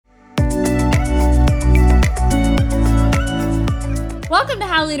Welcome to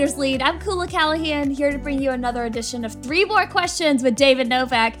How Leaders Lead. I'm Koula Callahan, here to bring you another edition of 3 More Questions with David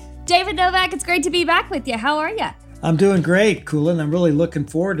Novak. David Novak, it's great to be back with you. How are you? I'm doing great, Koula, and I'm really looking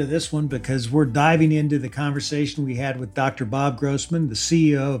forward to this one because we're diving into the conversation we had with Dr. Bob Grossman, the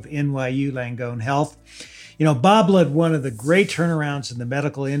CEO of NYU Langone Health. You know, Bob led one of the great turnarounds in the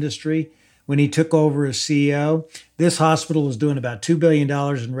medical industry when he took over as CEO. This hospital was doing about $2 billion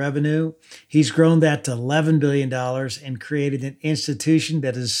in revenue. He's grown that to $11 billion and created an institution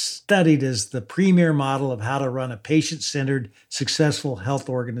that is studied as the premier model of how to run a patient-centered, successful health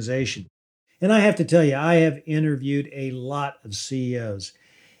organization. And I have to tell you, I have interviewed a lot of CEOs,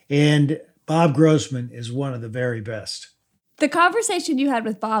 and Bob Grossman is one of the very best. The conversation you had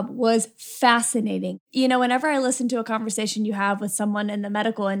with Bob was fascinating. You know, whenever I listen to a conversation you have with someone in the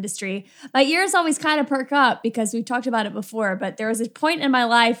medical industry, my ears always kind of perk up because we've talked about it before, but there was a point in my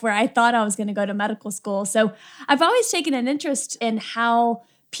life where I thought I was going to go to medical school. So I've always taken an interest in how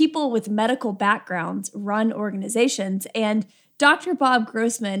people with medical backgrounds run organizations. And Dr. Bob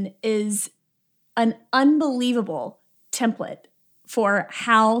Grossman is an unbelievable template for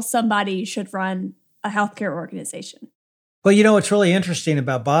how somebody should run a healthcare organization. Well, you know, what's really interesting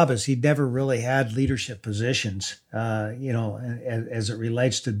about Bob is he never really had leadership positions, as it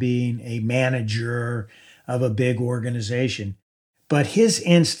relates to being a manager of a big organization. But his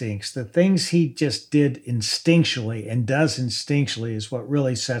instincts, the things he just did instinctually and does instinctually is what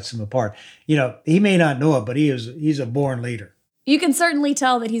really sets him apart. You know, he may not know it, but he's a born leader. You can certainly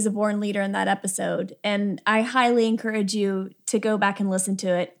tell that he's a born leader in that episode, and I highly encourage you to go back and listen to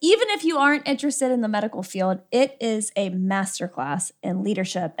it. Even if you aren't interested in the medical field, it is a masterclass in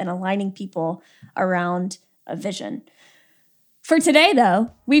leadership and aligning people around a vision. For today,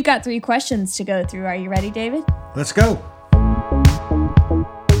 though, we've got 3 questions to go through. Are you ready, David? Let's go.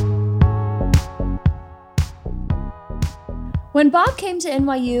 When Bob came to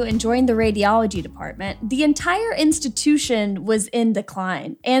NYU and joined the radiology department, the entire institution was in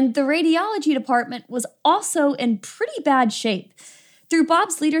decline, and the radiology department was also in pretty bad shape. Through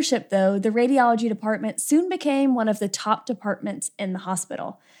Bob's leadership, though, the radiology department soon became one of the top departments in the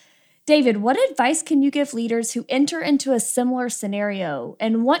hospital. David, what advice can you give leaders who enter into a similar scenario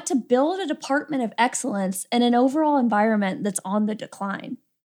and want to build a department of excellence in an overall environment that's on the decline?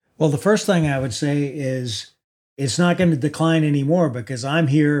 Well, the first thing I would say is it's not going to decline anymore because I'm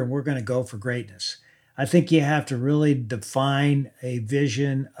here and we're going to go for greatness. I think you have to really define a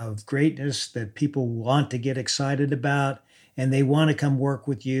vision of greatness that people want to get excited about, and they want to come work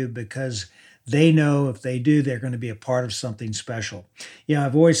with you because they know if they do, they're going to be a part of something special. You know,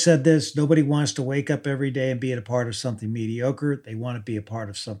 I've always said this, nobody wants to wake up every day and be a part of something mediocre. They want to be a part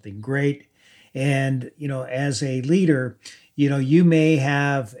of something great. And, you know, as a leader, you know, you may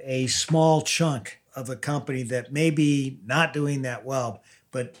have a small chunk of a company that may be not doing that well,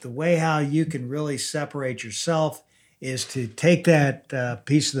 but the way how you can really separate yourself is to take that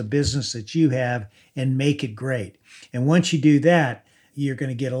piece of the business that you have and make it great. And once you do that, you're going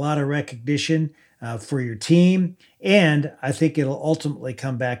to get a lot of recognition for your team. And I think it'll ultimately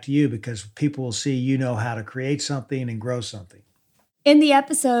come back to you because people will see you know how to create something and grow something. In the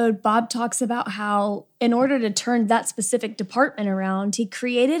episode, Bob talks about how, in order to turn that specific department around, he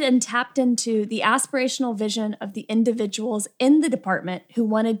created and tapped into the aspirational vision of the individuals in the department who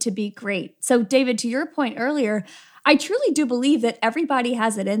wanted to be great. So, David, to your point earlier, I truly do believe that everybody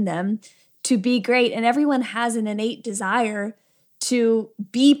has it in them to be great, and everyone has an innate desire to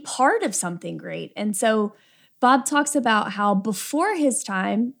be part of something great. And so Bob talks about how before his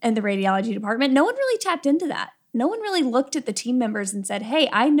time in the radiology department, no one really tapped into that. No one really looked at the team members and said, hey,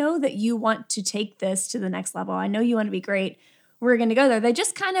 I know that you want to take this to the next level. I know you want to be great. We're going to go there. They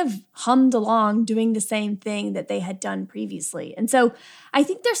just kind of hummed along doing the same thing that they had done previously. And so I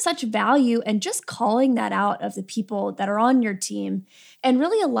think there's such value in just calling that out of the people that are on your team and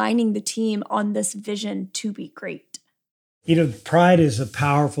really aligning the team on this vision to be great. You know, pride is a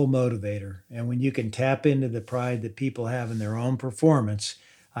powerful motivator. And when you can tap into the pride that people have in their own performance,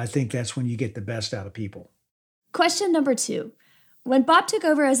 I think that's when you get the best out of people. Question number 2. When Bob took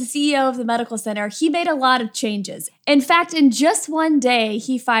over as the CEO of the medical center, he made a lot of changes. In fact, in just one day,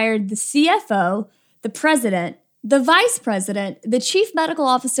 he fired the CFO, the president, the vice president, the chief medical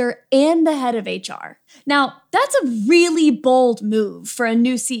officer, and the head of HR. Now, that's a really bold move for a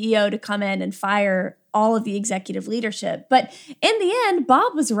new CEO to come in and fire all of the executive leadership. But in the end,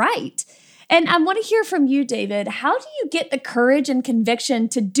 Bob was right. And I want to hear from you, David. How do you get the courage and conviction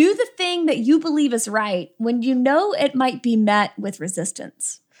to do the thing that you believe is right when you know it might be met with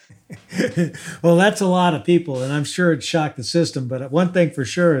resistance? Well, that's a lot of people, and I'm sure it shocked the system. But one thing for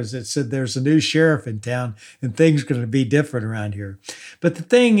sure is it said there's a new sheriff in town, and things are going to be different around here. But the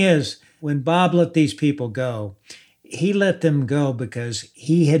thing is, when Bob let these people go, he let them go because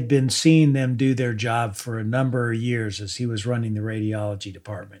he had been seeing them do their job for a number of years as he was running the radiology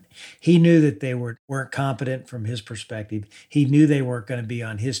department. He knew that they weren't competent from his perspective. He knew they weren't going to be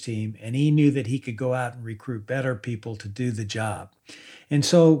on his team, and he knew that he could go out and recruit better people to do the job. And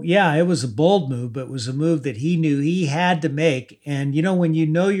so, yeah, it was a bold move, but it was a move that he knew he had to make. And when you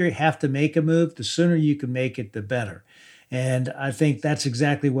know you have to make a move, the sooner you can make it, the better. And I think that's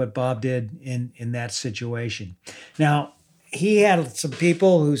exactly what Bob did in that situation. Now, he had some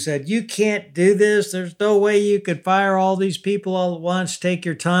people who said, you can't do this. There's no way you could fire all these people all at once. Take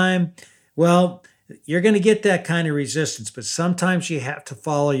your time. Well, you're going to get that kind of resistance, but sometimes you have to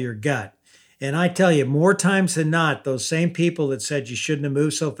follow your gut. And I tell you, more times than not, those same people that said you shouldn't have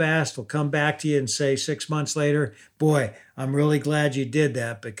moved so fast will come back to you and say 6 months later, boy, I'm really glad you did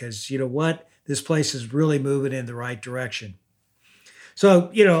that because you know what? This place is really moving in the right direction. So,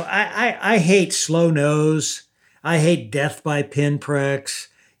 I hate slow nose. I hate death by pinpricks.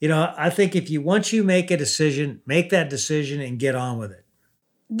 I think once you make a decision, make that decision and get on with it.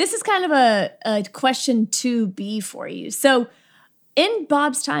 This is kind of a question 2B for you. So, in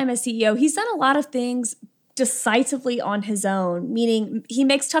Bob's time as CEO, he's done a lot of things decisively on his own, meaning he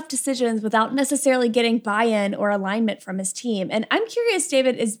makes tough decisions without necessarily getting buy-in or alignment from his team. And I'm curious,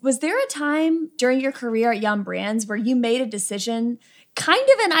 David, was there a time during your career at Yum Brands where you made a decision kind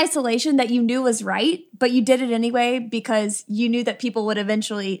of in isolation that you knew was right, but you did it anyway because you knew that people would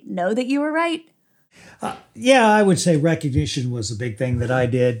eventually know that you were right? Yeah, I would say recognition was a big thing that I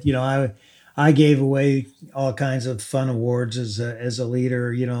did. I gave away all kinds of fun awards as a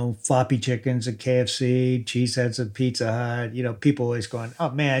leader, floppy chickens at KFC, cheeseheads at Pizza Hut. People always going, oh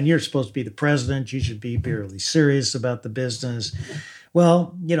man, you're supposed to be the president. You should be really serious about the business.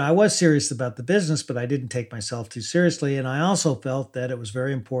 Well, I was serious about the business, but I didn't take myself too seriously. And I also felt that it was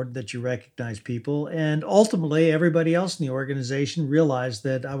very important that you recognize people. And ultimately, everybody else in the organization realized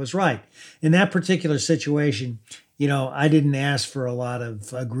that I was right. In that particular situation, I didn't ask for a lot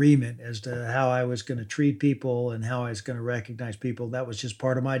of agreement as to how I was going to treat people and how I was going to recognize people. That was just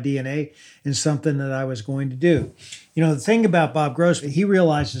part of my DNA and something that I was going to do. The thing about Bob Grossman, he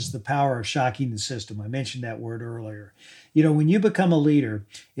realizes the power of shocking the system. I mentioned that word earlier. When you become a leader,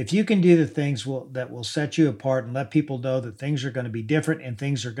 if you can do the things that will set you apart and let people know that things are going to be different and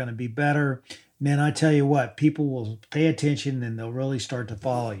things are going to be better, man, I tell you what, people will pay attention and they'll really start to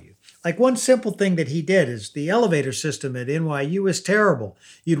follow you. Like one simple thing that he did is the elevator system at NYU was terrible.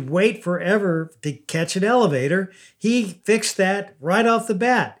 You'd wait forever to catch an elevator. He fixed that right off the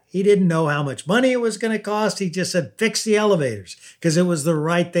bat. He didn't know how much money it was going to cost. He just said, fix the elevators because it was the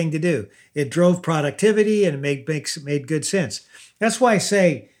right thing to do. It drove productivity and it made good sense. That's why I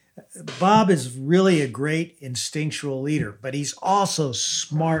say Bob is really a great instinctual leader, but he's also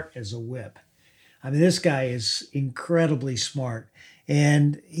smart as a whip. I mean, this guy is incredibly smart.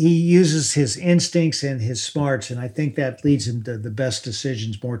 And he uses his instincts and his smarts, and I think that leads him to the best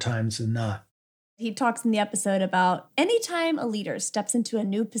decisions more times than not. He talks in the episode about anytime a leader steps into a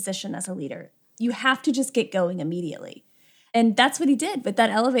new position as a leader, you have to just get going immediately. And that's what he did with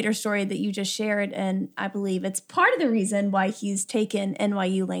that elevator story that you just shared. And I believe it's part of the reason why he's taken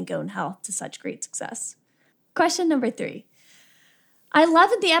NYU Langone Health to such great success. Question number 3. I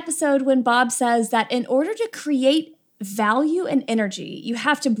love in the episode when Bob says that in order to create value and energy, you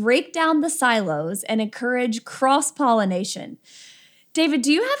have to break down the silos and encourage cross-pollination. David,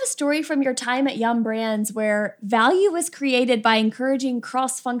 do you have a story from your time at Yum Brands where value was created by encouraging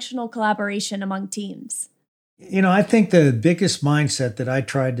cross-functional collaboration among teams? I think the biggest mindset that I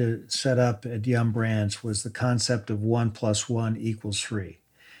tried to set up at Yum Brands was the concept of 1 + 1 = 3.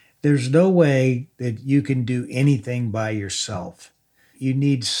 There's no way that you can do anything by yourself. You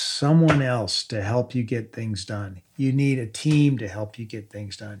need someone else to help you get things done. You need a team to help you get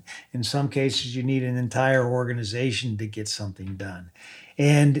things done. In some cases, you need an entire organization to get something done.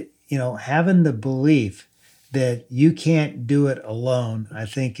 And, having the belief that you can't do it alone, I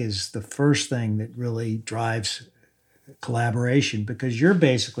think is the first thing that really drives collaboration because you're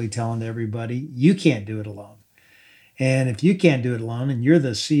basically telling everybody you can't do it alone. And if you can't do it alone and you're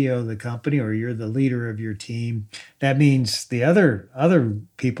the CEO of the company or you're the leader of your team, that means the other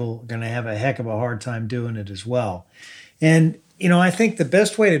people are going to have a heck of a hard time doing it as well. And, I think the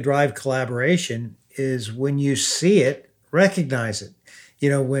best way to drive collaboration is when you see it, recognize it.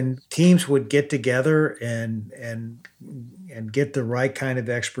 When teams would get together and get the right kind of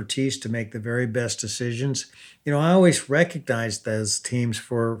expertise to make the very best decisions, I always recognized those teams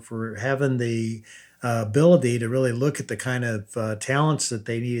for having the ability to really look at the kind of talents that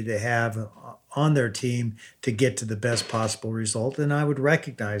they needed to have on their team to get to the best possible result. And I would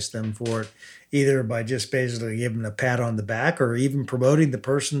recognize them for it, either by just basically giving a pat on the back or even promoting the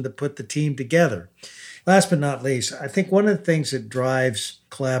person that put the team together. Last but not least, I think one of the things that drives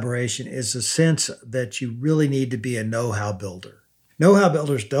collaboration is the sense that you really need to be a know-how builder. Know-how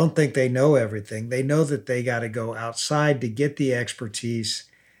builders don't think they know everything. They know that they got to go outside to get the expertise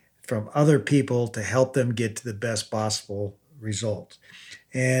from other people to help them get to the best possible result.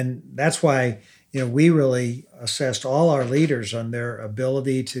 And that's why, we really assessed all our leaders on their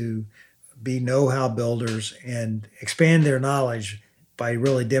ability to be know-how builders and expand their knowledge by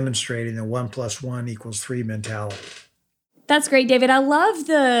really demonstrating the 1 + 1 = 3 mentality. That's great, David. I love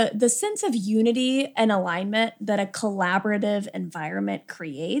the sense of unity and alignment that a collaborative environment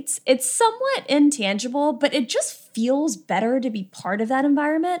creates. It's somewhat intangible, but it just feels better to be part of that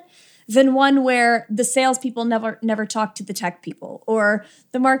environment than one where the salespeople never talk to the tech people or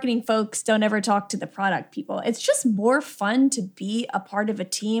the marketing folks don't ever talk to the product people. It's just more fun to be a part of a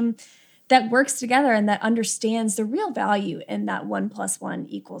team that works together and that understands the real value in that 1 + 1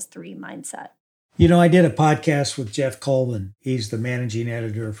 = 3 mindset. I did a podcast with Jeff Coleman. He's the managing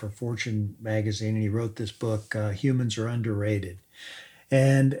editor for Fortune magazine, and he wrote this book, Humans Are Underrated.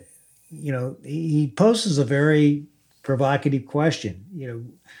 And, he poses a very provocative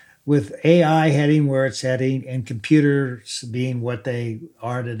question. With AI heading where it's heading and computers being what they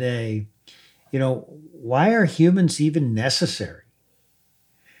are today, why are humans even necessary?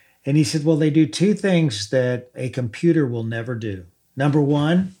 And he said, well, they do two things that a computer will never do. Number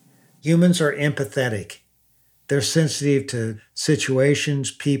one, humans are empathetic. They're sensitive to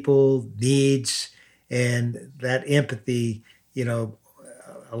situations, people, needs, and that empathy,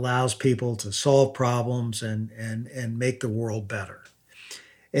 allows people to solve problems and make the world better.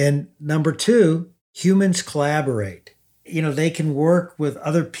 And number two, humans collaborate. They can work with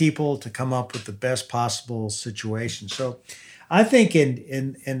other people to come up with the best possible situation. So I think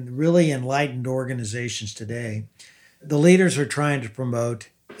in really enlightened organizations today, the leaders are trying to promote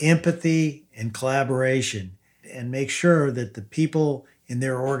empathy and collaboration and make sure that the people in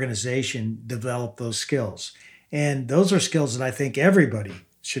their organization develop those skills. And those are skills that I think everybody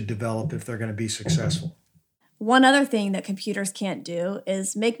should develop if they're going to be successful. One other thing that computers can't do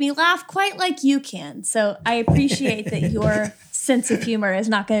is make me laugh quite like you can. So I appreciate that your sense of humor is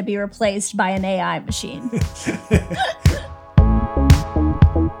not going to be replaced by an AI machine.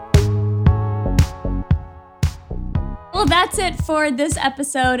 Well, that's it for this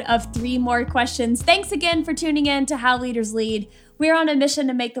episode of 3 More Questions. Thanks again for tuning in to How Leaders Lead. We're on a mission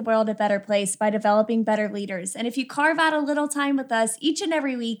to make the world a better place by developing better leaders. And if you carve out a little time with us each and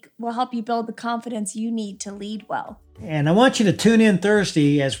every week, we'll help you build the confidence you need to lead well. And I want you to tune in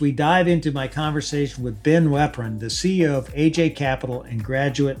Thursday as we dive into my conversation with Ben Weprin, the CEO of AJ Capital and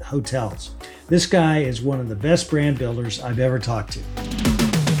Graduate Hotels. This guy is one of the best brand builders I've ever talked to.